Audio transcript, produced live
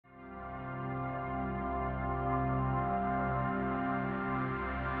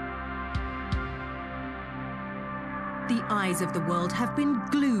The eyes of the world have been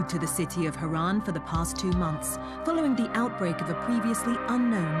glued to the city of Harran for the past 2 months, following the outbreak of a previously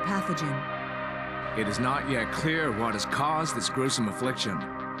unknown pathogen. It is not yet clear what has caused this gruesome affliction.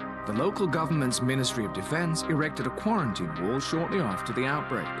 The local government's Ministry of Defense erected a quarantine wall shortly after the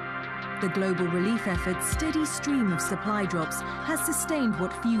outbreak. The global relief effort's steady stream of supply drops has sustained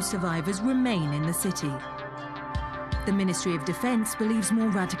what few survivors remain in the city. The Ministry of Defense believes more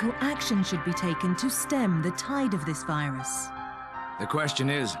radical action should be taken to stem the tide of this virus. The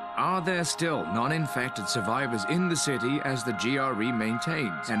question is, are there still non-infected survivors in the city as the GRE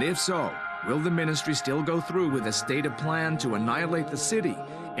maintains? And if so, will the ministry still go through with a stated plan to annihilate the city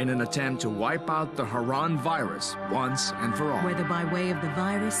in an attempt to wipe out the Harran virus once and for all? Whether by way of the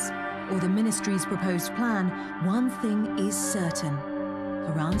virus or the ministry's proposed plan, one thing is certain: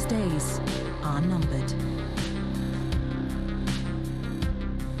 Harran's days are numbered.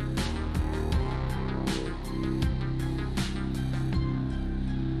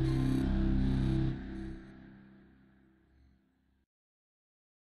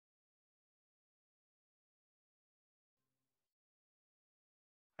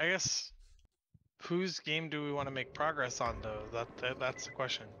 I guess, whose game do we want to make progress on, though? That's the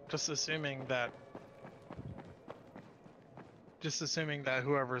question. Just assuming that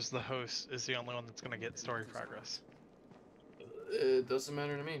whoever's the host is the only one that's going to get story progress. It doesn't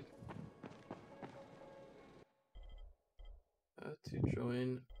matter to me. To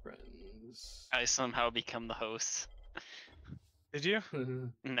join friends. I somehow become the host. Did you?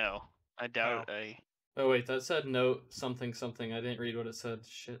 No, I doubt I... Oh wait, that said note something something. I didn't read what it said.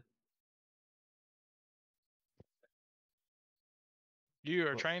 Shit. You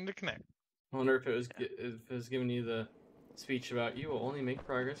are trying to connect. I wonder if it was giving you the speech about you will only make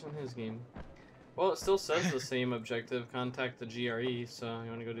progress on his game. Well, it still says the same objective. Contact the GRE. So you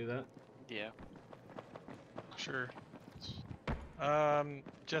want to go do that? Yeah. Sure.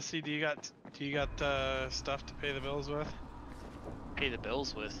 Jesse, do you got stuff to pay the bills with? Pay the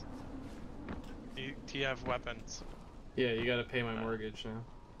bills with? Do you have weapons? Yeah, you gotta pay my mortgage now.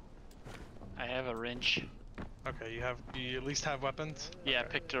 I have a wrench. Okay, you at least have weapons? Yeah, okay.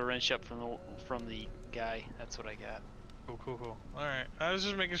 I picked a wrench up from the guy. That's what I got. Cool. Alright. I was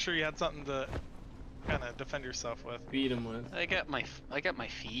just making sure you had something to kind of defend yourself with. Beat him with. I got my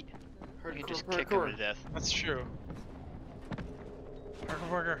feet. I can just kick Parkour. him to death. That's true.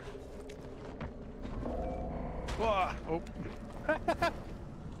 Parkour. Whoa! Oh.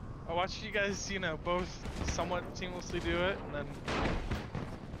 I watched you guys, both somewhat seamlessly do it, and then...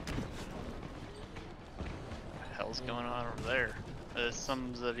 What the hell's going on over there?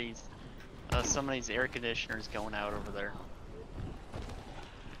 Somebody's air conditioner's going out over there.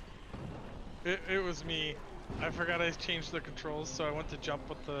 It was me. I forgot I changed the controls, so I went to jump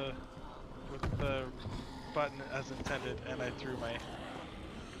with the button as intended, and I threw my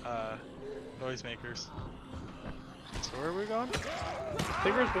noisemakers. So where are we going? I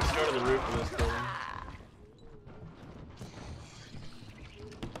think we're supposed to go to the roof of this building.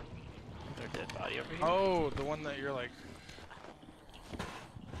 There's a dead body over here. Oh, the one that you're like...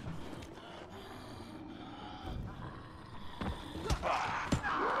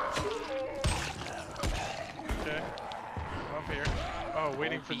 Okay. I'm up here. Oh,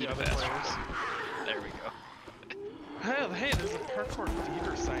 waiting for the other players. There we go. Hey, there's a parkour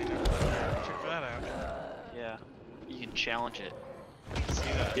theater sign over there. Check that out. Yeah. You can challenge it.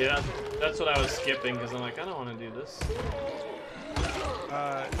 See that? Yeah, that's what I was skipping because I'm like, I don't want to do this.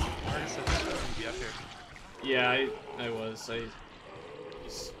 Already said this was gonna be up here. Yeah, I was.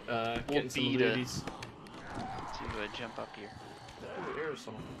 Getting some ladies. To jump up here. Oh,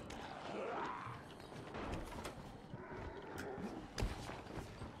 aerosol.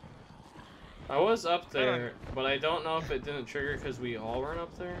 I was up there, but I don't know if it didn't trigger because we all weren't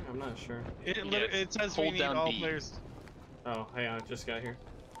up there. I'm not sure. It says we need all players. Oh, hang on, I just got here.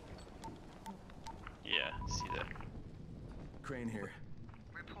 Yeah, see that. Crane here.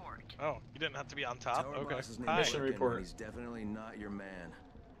 Report. Oh, you didn't have to be on top? Tower Okay. boss's name Hi. is Mission Lincoln, report. and he's definitely not your man.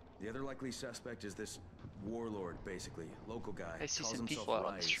 The other likely suspect is this warlord, basically. Local guy. I see Calls some himself people out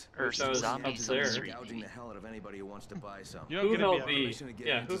on the Rise. street, or Wish I some was zombies up on the there. street. Gouging the hell out of anybody who wants to buy some. You don't Who get to held be the? Permission to get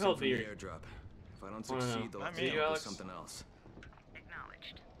Yeah, into who held something the? from the airdrop. If I don't Wanna know. succeed, they'll Not have me. to come up with Alex? something else.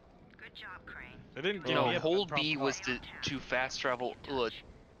 Acknowledged. Good job, Crane. They didn't You give know, me a hold prompt B was to fast travel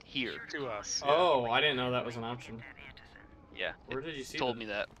here. to us. Oh, I didn't know that was an option. That antizen. Yeah. Where did you see Told that? me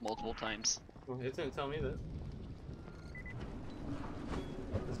that multiple times. Well, it didn't tell me that.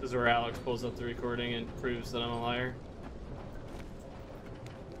 This is where Alex pulls up the recording and proves that I'm a liar.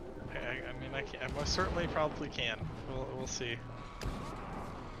 I mean, I most certainly probably can. We'll see.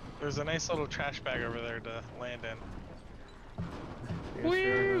 There's a nice little trash bag over there to land in. guess we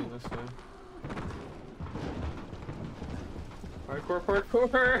are going this way. Parkour,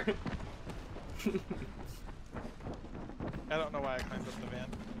 parkour! I don't know why I climbed up the van.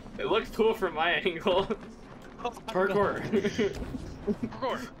 It looked cool from my angle. Parkour!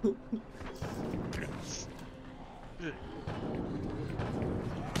 Parkour!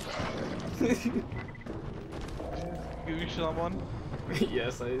 You someone?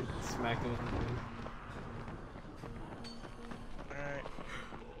 Yes, I smacked him. Alright.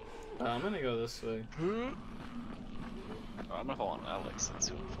 I'm gonna go this way. Oh, I'm gonna fall on Alex. That's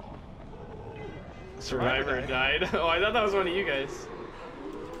who I'm falling. Survivor died. Oh, I thought that was one of you guys.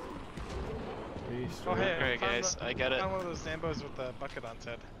 Oh, hey, Alright, guys, I got it. I found one of those Zambos with the bucket on its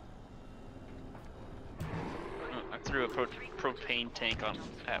head. I threw a propane tank on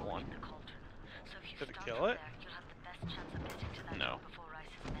at one. Did it kill it? No.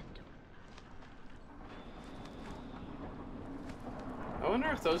 I wonder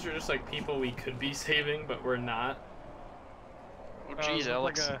if those are just like people we could be saving, but we're not. Oh, jeez,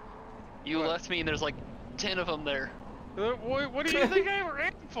 Alex. Like You what? left me and there's like 10 of them there. What do you think I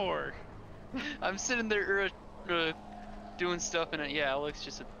ran for? I'm sitting there doing stuff and yeah, Alex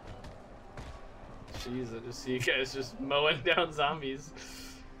just... Jeez, I just see you guys just mowing down zombies.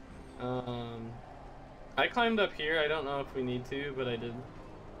 I climbed up here. I don't know if we need to, but I did.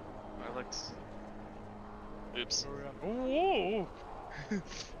 Alex. Oops. Whoa!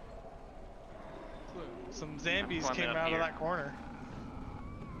 Some zombies climbing came up out here. of that corner.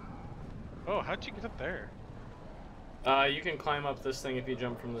 Oh, how'd you get up there? You can climb up this thing if you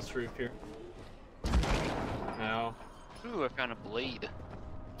jump from this roof here. Now, Ooh, I found a blade.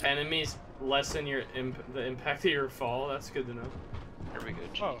 enemies lessen your the impact of your fall. That's good to know. Here we go,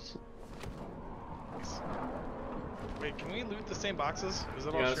 Oh. jeez. Wait, can we loot the same boxes? Is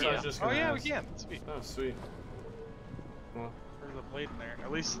it all Yeah, that's true? what I was just Oh gonna yeah, ask. we can. Sweet. Oh, sweet. Well, There's a blade in there.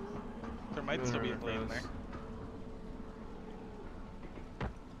 At least there might still be a blade in there.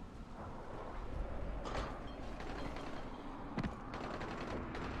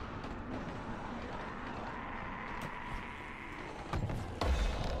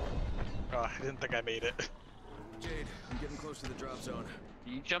 Oh, I didn't think I made it. Jade, I'm getting close to the drop zone.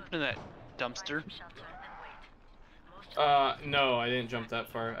 You jumped in that dumpster? No, I didn't jump that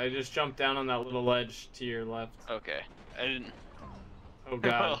far. I just jumped down on that little ledge to your left. Okay. I didn't... Oh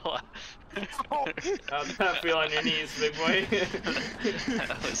god. How'd that feel on your knees, big boy?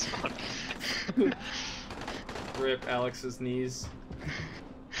 That was fun. Rip Alex's knees.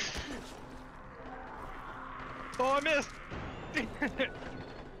 Oh, I missed!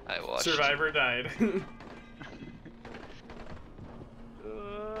 I watched. Survivor died.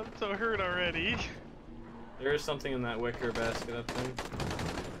 I'm so hurt already. There is something in that wicker basket up there.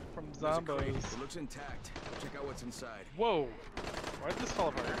 From There's a crate. zombos. It looks intact. Check out what's inside. Whoa! Why'd this fall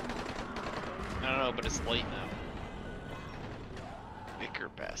apart? I don't know, but it's late now. Wicker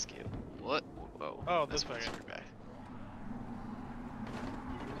basket. What? Whoa. Oh, this one's way. your back.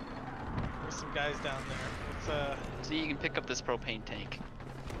 There's some guys down there. Let's See, you can pick up this propane tank.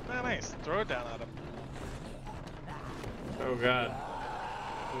 nice. Throw it down at him. Oh god.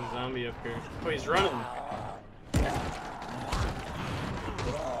 There's a zombie up here. Oh, he's running.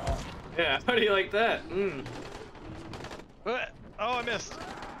 Yeah, how do you like that? What? Oh, I missed.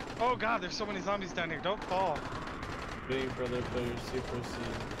 Oh god, there's so many zombies down here. Don't fall. Waiting for other players to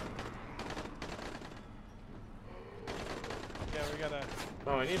proceed. Yeah, we gotta.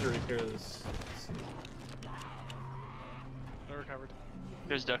 Oh, I need to repair this. Let's see. They're recovered.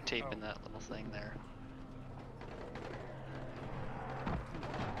 There's duct tape in that little thing there.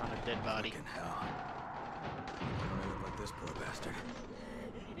 On a dead body. Fucking hell. I look like this poor bastard.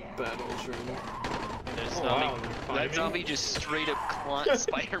 Battle training. There's Oh, zombie. wow, they're That climbing. zombie just straight up caught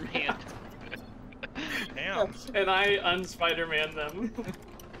Spider-Man. Damn. And I un-Spider-Man them.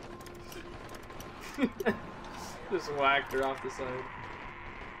 Just whacked her off the side.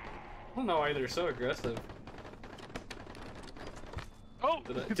 I don't know why they're so aggressive. Oh!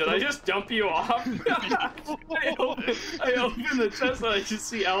 Did I just dump you off? I open the chest and I just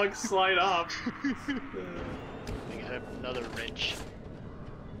see Alex slide off. I got another wrench.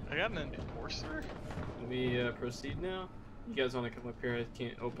 I got an enforcer? Can we proceed now? You guys want to come up here? I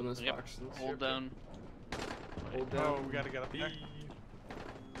can't open this Yep. box. Let's Hold rip it. down. Hold down. Oh, we gotta get up there.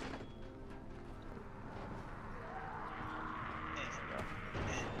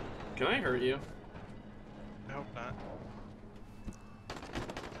 Can I hurt you? I hope not.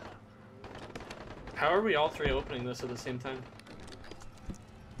 How are we all three opening this at the same time?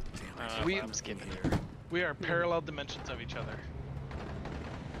 I'm skipping it. We are parallel dimensions of each other.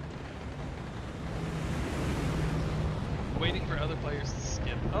 waiting for other players to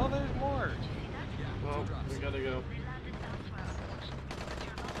skip. Oh, there's more. Well, we gotta go.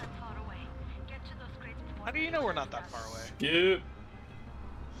 How do you know we're not that far away? Yep.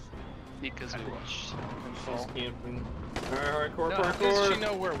 Because we watched. She's camping. Alright, hardcore, No, how does parkour. she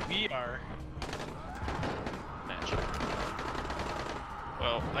know where we are? Magic.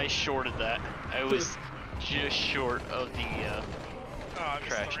 Well, I shorted that. I was just short of the Oh, I missed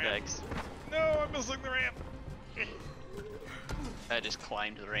trash the ramp. bags. No, I'm missing the ramp. I just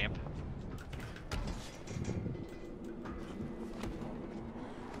climbed the ramp.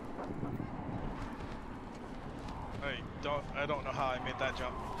 I don't know how I made that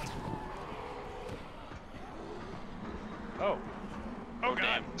jump. Oh. Oh,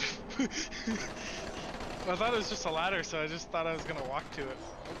 God. I thought it was just a ladder, so I just thought I was gonna walk to it.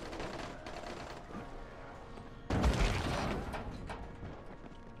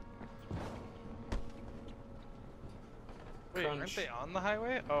 Wait, aren't Crunch. they on the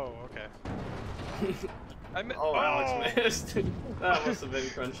highway? Oh, okay. Oh, Alex missed. That must have been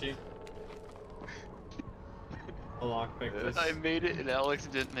crunchy. A lockpick this. I made it and Alex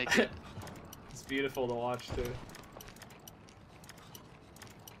didn't make it. It's beautiful to watch too.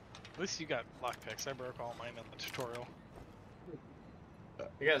 At least you got lockpicks. I broke all mine in the tutorial.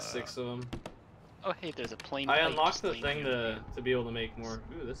 I got 6 of them. Oh hey, there's a plane. I pipe unlocked just the laying thing here. to be able to make more.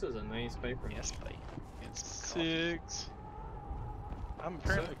 Ooh, this is a nice pipe wrench. Yes, pipe. It's coffee. 6. I'm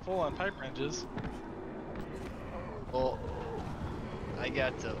apparently full on pipe wrenches. Well, I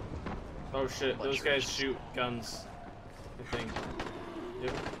got to. Oh shit, Bunch those of guys wrenches. shoot guns. I think.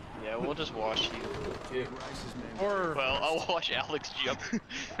 Yep. Yeah, we'll just watch you. Yep. Or Well, I'll watch Alex jump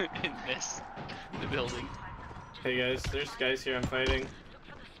and miss the building. Hey guys, there's guys here I'm fighting.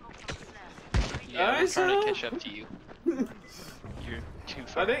 Yeah, I'm Nice, trying to huh? catch up to you. You're too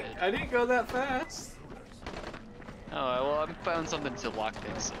far ahead. I didn't go that fast. Oh, well, I found something to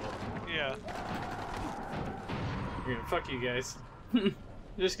lockpick, so. yeah. You're gonna fuck you guys. I'm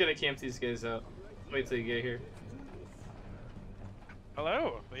just gonna camp these guys out. Wait till you get here.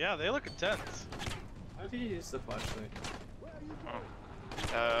 Hello. Yeah, they look intense. How do you use the flashlight?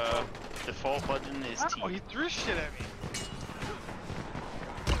 Default button is T. Oh, he threw shit at me.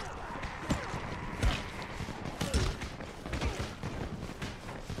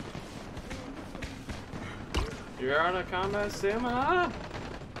 You're out of combat stamina.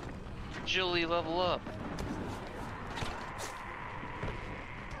 Agility level up.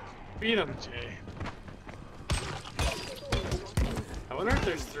 Beat him. Jay. I wonder if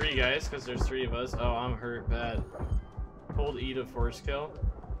there's 3 guys, because there's 3 of us. Oh, I'm hurt bad. Hold E to force kill.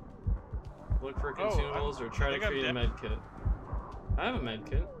 Look for Oh, consumables or try I to think I'm create a dead. med kit. I have a med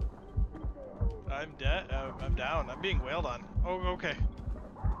kit. I'm dead. I'm down. I'm being wailed on. Oh, okay.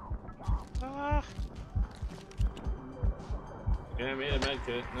 Ah. Yeah, I made a med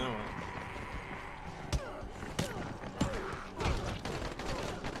kit. Now what?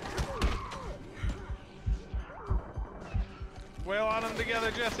 Wail on them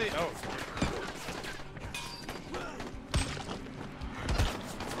together, Jesse. Oh.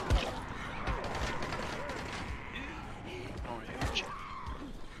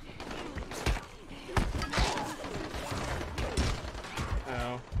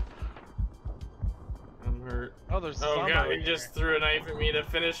 Ow. I'm hurt. Oh, there's Oh some god, over he just here. threw a knife at me to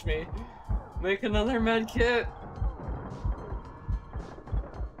finish me. Make another med kit.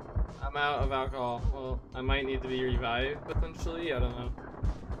 I'm out of alcohol. Well, I might need to be revived potentially. I don't know.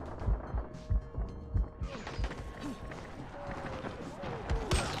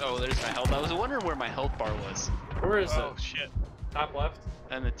 Oh, there's my health. I was wondering where my health bar was. Where is Oh, it? shit. Top left?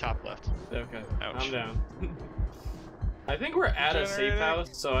 And the top left. Okay, Ouch. I'm down. I think we're at a safe Generating.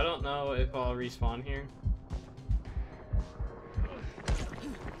 house, so I don't know if I'll respawn here.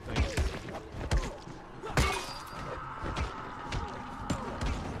 Thanks.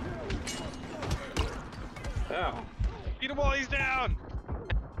 Ow. Beat him while he's down.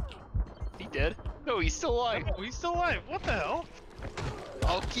 He dead? No, he's still alive. Oh, he's still alive. What the hell?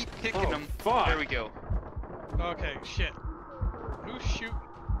 I'll keep kicking Oh, him. fuck. There we go. Okay, shit. Who's shooting?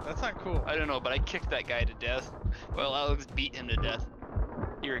 That's not cool. I don't know, but I kicked that guy to death. Well, Alex beat him to death.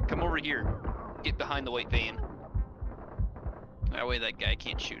 Here, come over here. Get behind the white van. That way that guy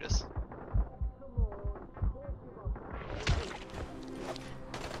can't shoot us.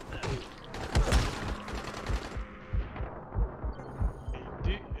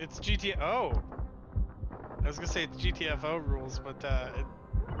 It's GTA. Oh. I was gonna say it's GTFO rules, but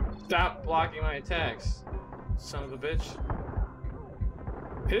Stop blocking my attacks, son of a bitch.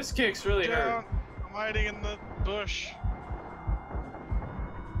 His kicks really hurt. down. I'm hiding in the bush.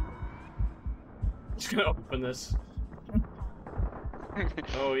 I'm just gonna open this.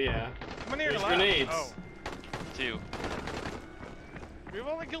 Oh yeah. How many are There's left? grenades. Oh, 2. we've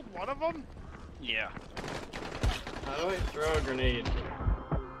only killed one of them? Yeah. How do I throw a grenade?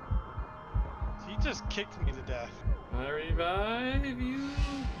 He just kicked me to death. I revive you.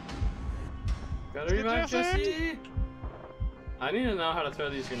 Gotta Let's get revive Jesse. Jesse. I need to know how to throw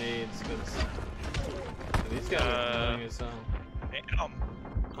these grenades because these guys are annoying as hell. Damn.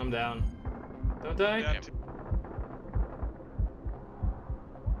 I'm down. Don't die. Yeah,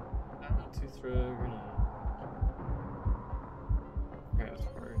 To throw a grenade.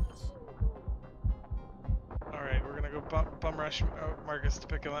 Alright, we're gonna go bum rush Marcus to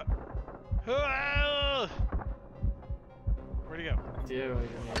pick him up. Ah! Where'd he go? DIY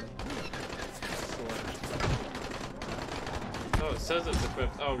grenade. Select. Oh, it says it's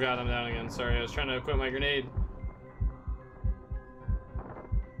equipped. Oh god, I'm down again. Sorry, I was trying to equip my grenade.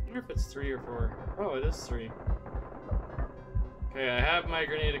 I wonder if it's 3 or 4. Oh, it is 3. Okay, I have my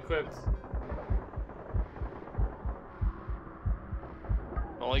grenade equipped.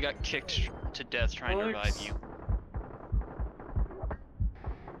 Well, I got kicked to death trying to revive you.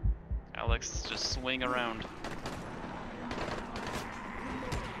 Alex, just swing around.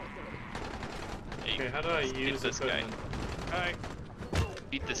 Hey, Okay, how do I let's get use this guy? equipment? Alright.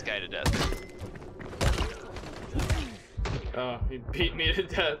 Beat this guy to death. Oh, he beat me to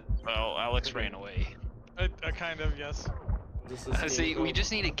death. Well, Alex ran away. I kind of, yes. This is See, we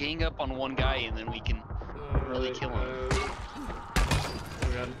just need to gang up on one guy and then we can really kill him.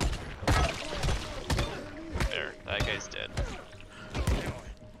 Oh god. There, that guy's dead.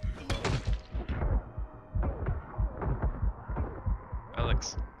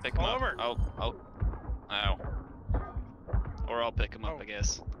 Alex, pick him Fall up. over. Ow. Or I'll pick him up, Oh. I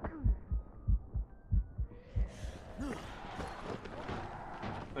guess.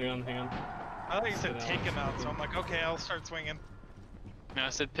 Hang on. I thought you said Sit take down. him out, so I'm like, okay, I'll start swinging. No, I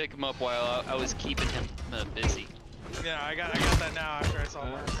said pick him up while I was keeping him busy. Yeah, I got that now after I saw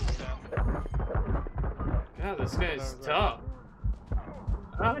Marcus down. God, this guy's That was tough.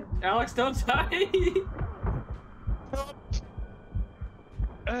 Alex, don't die!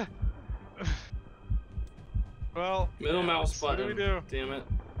 Well, Middle mouse what button. do we do? Damn it.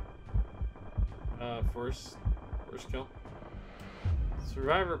 First kill.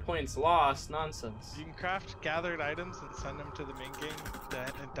 Survivor points lost. Nonsense. You can craft gathered items and send them to the main game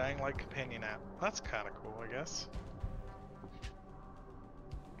and Dying Light companion app. That's kind of cool, I guess.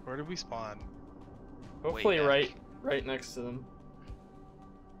 Where did we spawn? Hopefully back. right next to them.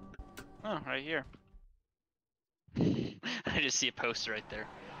 Oh, right here. I just see a poster right there.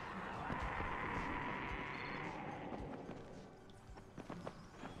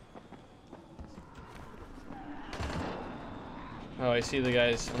 Oh, I see the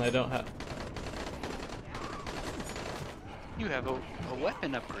guys, and I don't have. You have a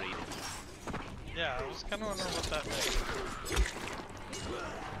weapon upgrade. Yeah, I was kind of wondering what that meant.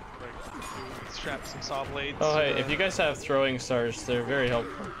 Like, you strap some saw blades. Oh, to hey, the- if you guys have throwing stars, they're very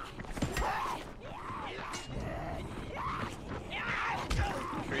helpful.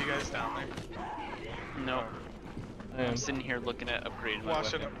 Are you guys down there? No, I am. I'm sitting here looking at upgrading my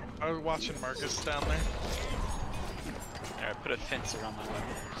Watching, weapon. I was watching Marcus down there. There, I put a fence around my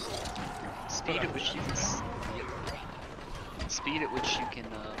weapon. Speed at which you can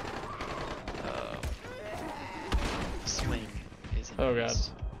swing is Oh, God.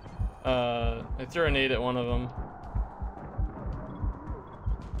 increased. I threw a nade at one of them.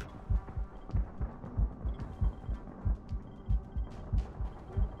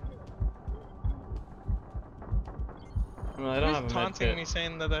 Well, I don't have a He's med taunting kit. me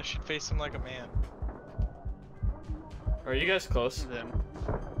saying that I should face him like a man. Are you guys close? Them.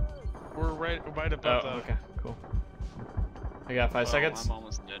 We're right above Oh, the... okay, cool. I got 5 Oh, seconds. I'm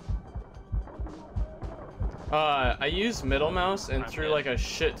almost dead. I used middle mouse and I'm threw dead. like a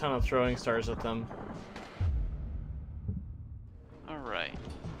shit ton of throwing stars at them. Alright.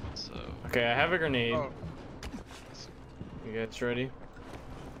 So Okay, I have a grenade. Oh, You guys ready?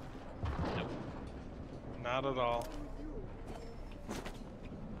 not at all.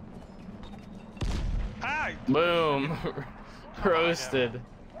 Hi! Boom! Roasted.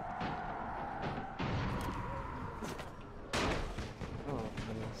 Oh,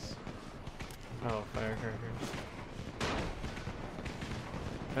 goodness. Oh, firecrackers.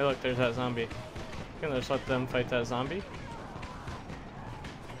 Hey, look, there's that zombie. Can I just let them fight that zombie?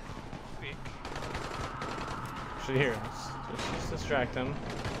 Actually, here, let's just distract him.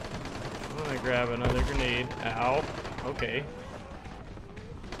 I'm gonna grab another grenade. Ow. Okay.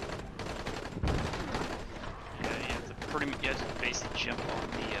 yeah, you have to basically jump on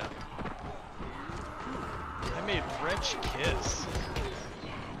the I made Wrench Kiss.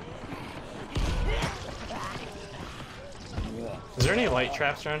 Is there any light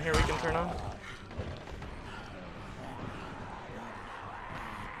traps around here we can turn on?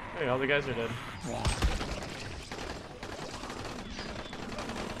 Hey, all the guys are dead.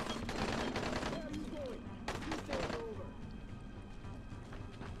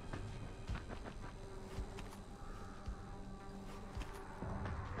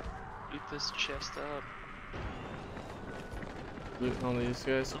 Loot this chest up. Looting all these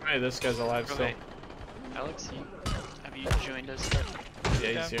guys. Hey, this guy's alive still. Okay. Alex, have you joined us yet?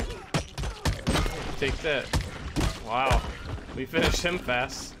 Yeah, he's here. Take that. Wow. We finished him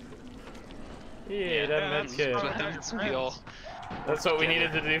fast. Yeah, that med kit. That's what we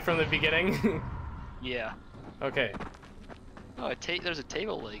needed to do from the beginning? Yeah. Okay. Oh, there's a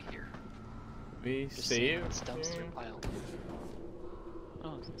table leg here. We Just save. It's dumpster pile.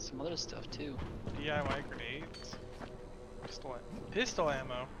 Oh, some other stuff too. DIY grenades. Pistol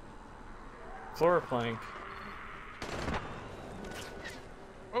ammo. Floor plank.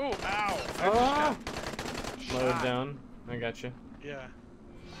 Oh, ow! Ah! Load Shot. down. I got you. Yeah.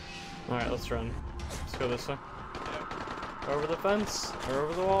 Alright, let's run. Let's go this way. Yep. Over the fence. Or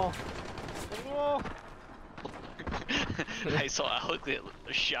over the wall. Whoa! I saw Alex get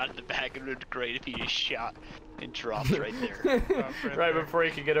a shot in the back. It would have been great if he just shot and dropped right there. Right before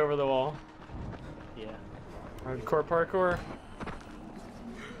he could get over the wall. Yeah. Hardcore parkour.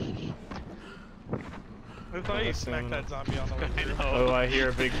 I thought you smacked that zombie on the way through. Oh, I hear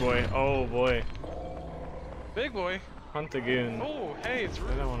a big boy. Oh boy. Big boy. Hunt the goon. Oh, hey, it's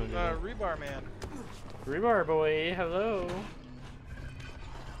I don't wanna do that. Rebar Man. Rebar boy, hello.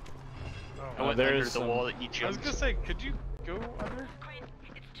 I went under the wall that he I was jumped. gonna say, could you go under? Crane,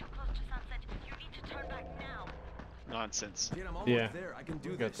 it's too close to sunset. You need to turn back now. Nonsense. Kid, I'm almost Yeah. there. I can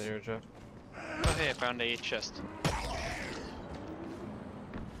do Got this. the airdrop. Oh hey, I found a chest.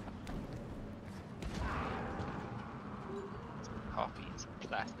 Coffee and some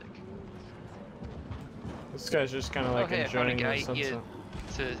plastic. This guy's just kind of like oh hey, I found a enjoying guy the sunset.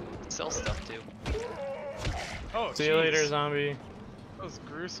 to sell stuff to. Oh, See you later, jeez. zombie. That was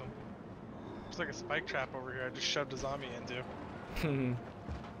gruesome. There's like a spike trap over here I just shoved a zombie into.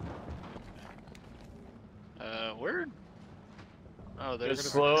 Where? Oh, there's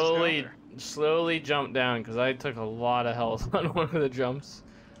Just gonna slowly jump down because I took a lot of health on one of the jumps.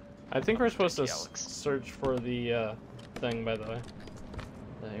 I think we're supposed to Alex. search for the thing, by the way.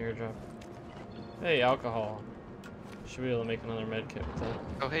 The airdrop. Hey, alcohol. Should be able to make another med kit with that.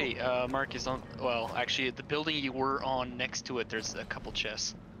 Oh hey, Mark is on. Well, actually, the building you were on next to it, there's a couple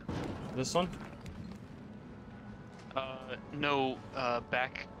chests. This one? No,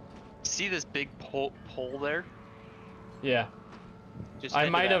 back. See this big pole there? Yeah. Just I head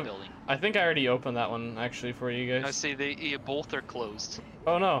to might that have. building. I think I already opened that one actually for you I guys. say they both are closed.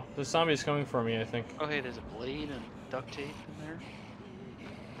 Oh no, the zombie's coming for me. I think. Oh hey, there's a blade and duct tape in there.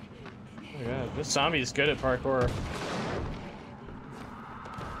 Oh my god, this zombie's good at parkour.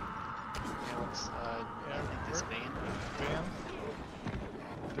 Alex, I think this van. Van?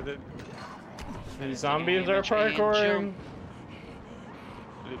 Did it? These zombies are Damage and parkouring. jump.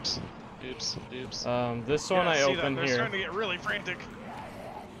 Oops. Oops. Oops. This one I see opened that. They're here. starting to get really frantic.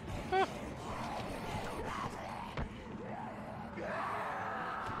 Ah.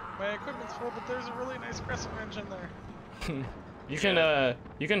 My equipment's full, but there's a really nice crescent wrench in there.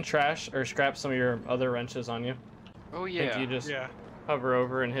 You can trash or scrap some of your other wrenches on you. Oh I yeah. think you just Yeah. hover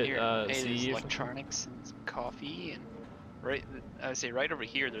over and hit Here, hey, C. there's or something. electronics and some coffee and right. I would say right over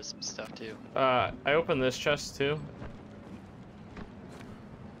here. There's some stuff too. I opened this chest too.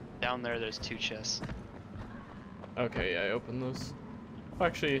 Down there, there's two chests. Okay, yeah, I opened those. Oh,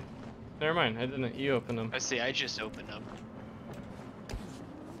 actually, never mind. I didn't. You opened them. I say I just opened them.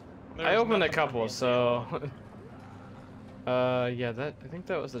 I There's opened a nothing for couple, me. so. Yeah, I think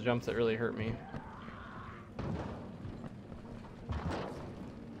that was the jump that really hurt me.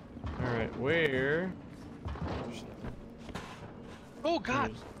 All right, where? Oh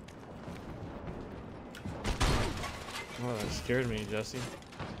God! Oh, that scared me, Jesse.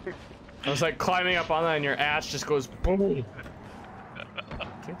 I was like climbing up on that, and your ass just goes boom. I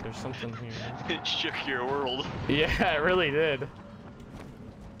think there's something here. It shook your world. Yeah, it really did.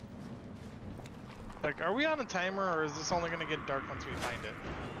 Like, are we on a timer, or is this only gonna get dark once we find it?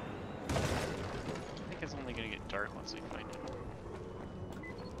 I think it's only gonna get dark once we find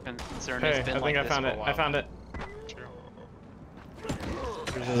it. Concern Hey, it's been I like think I this found for a it. I while. found it. True.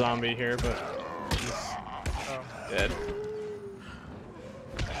 There's a zombie here, but he's Oh. dead.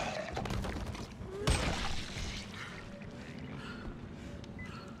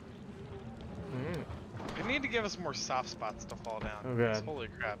 They need to give us more soft spots to fall down. Oh, God. Holy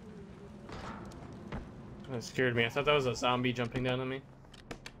crap. That scared me. I thought that was a zombie jumping down on me.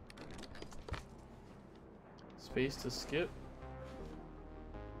 Space to skip.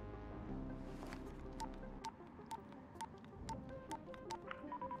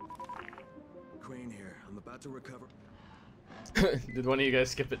 Crane here. I'm about to recover. Did one of you guys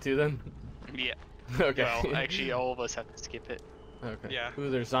skip it too then? Yeah. Okay. Well, actually, all of us have to skip it. Okay. Yeah. Ooh,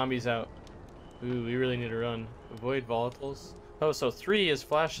 there's zombies out. Ooh, we really need to run. Avoid volatiles. Oh, so 3 is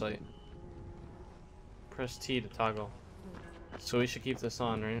flashlight. Press T to toggle. So we should keep this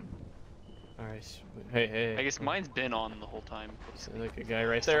on, right? Alright. Hey, hey. I guess mine's been on the whole time. So, like a guy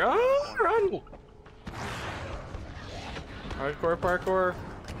right there. Oh, run! Hardcore parkour.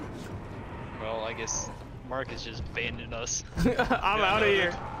 Well, I guess Mark has just abandoned us. I'm out of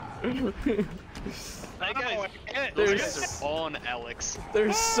here. That guy, those guys are on Alex.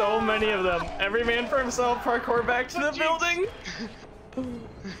 There's so many of them. Every man for himself. Parkour back to the building.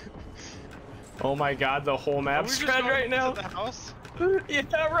 Oh my god, the whole map's red right now. The house? Yeah,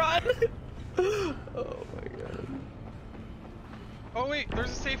 run! Oh my god. Oh wait, there's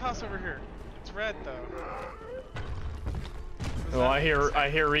a safe house over here. It's red though. Oh, I hear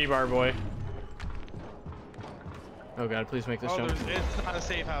rebar boy. Oh god, please make this Oh, jump. it's not a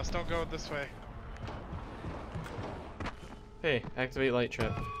safe house. Don't go this way. Hey, activate light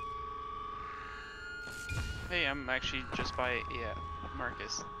trap. Hey, I'm actually just by, yeah,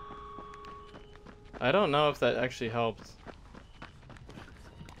 Marcus. I don't know if that actually helped.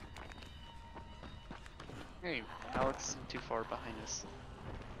 Hey, Alex isn't too far behind us.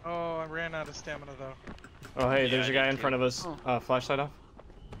 Oh, I ran out of stamina though. Oh hey, Yeah, there's a I guy did in too. front of us. Oh. Flashlight off.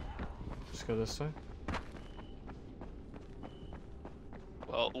 Just go this way.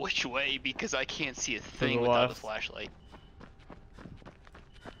 Well, which way? Because I can't see a thing the without the left. flashlight.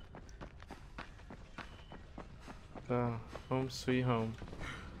 Home sweet home.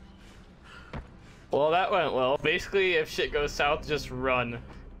 Well, that went well. Basically, if shit goes south, just run.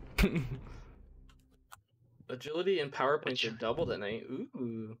 Agility and power points are doubled at night.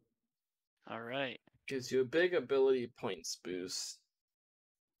 Ooh. Alright. Gives you a big ability points boost.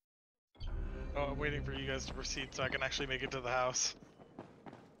 Oh, I'm waiting for you guys to proceed so I can actually make it to the house.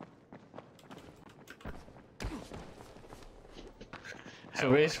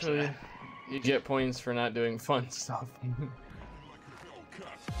 So basically, you get points for not doing fun stuff.